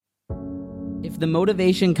If the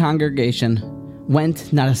motivation congregation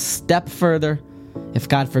went not a step further, if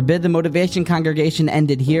God forbid the motivation congregation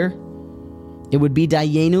ended here, it would be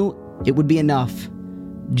dayenu, it would be enough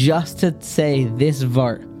just to say this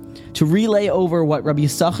Vort, to relay over what Rabbi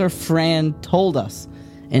Yisachar Fran told us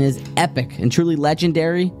in his epic and truly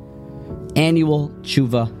legendary annual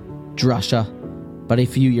tshuva drasha, but a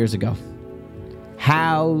few years ago.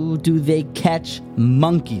 How do they catch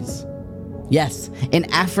monkeys? Yes,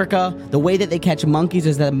 in Africa, the way that they catch monkeys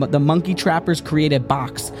is that the monkey trappers create a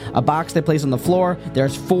box they place on the floor.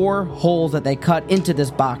 There's 4 holes that they cut into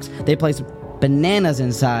this box. They place bananas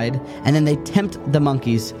inside, and then they tempt the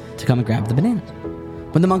monkeys to come and grab the bananas.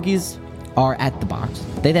 When the monkeys are at the box,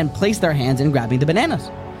 they then place their hands in grabbing the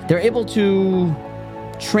bananas. They're able to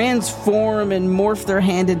transform and morph their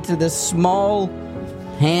hand into this small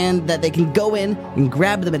hand that they can go in and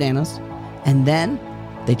grab the bananas, and then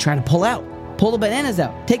they try to pull the bananas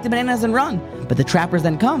out, take the bananas and run. But the trappers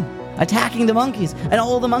then come, attacking the monkeys, and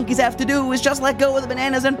all the monkeys have to do is just let go of the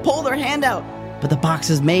bananas and pull their hand out. But the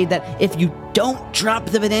box is made that if you don't drop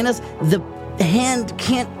the bananas, the hand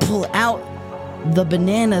can't pull out the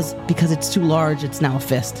bananas because it's too large. It's now a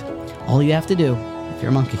fist. All you have to do, if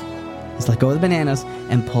you're a monkey, is let go of the bananas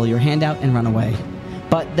and pull your hand out and run away.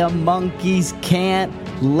 But the monkeys can't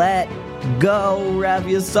let go. Rabbi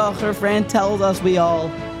Yisachar Fran tells us we all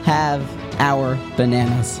have our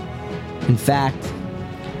bananas. In fact,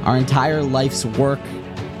 our entire life's work,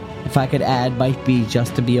 if I could add, might be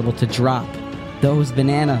just to be able to drop those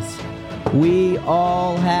bananas. We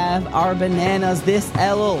all have our bananas this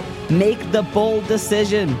Elul. Make the bold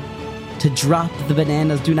decision to drop the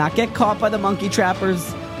bananas. Do not get caught by the monkey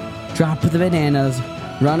trappers. Drop the bananas.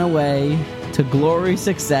 Run away to glory,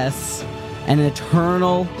 success, and an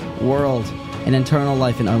eternal world, an eternal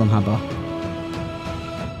life in Olam Haba.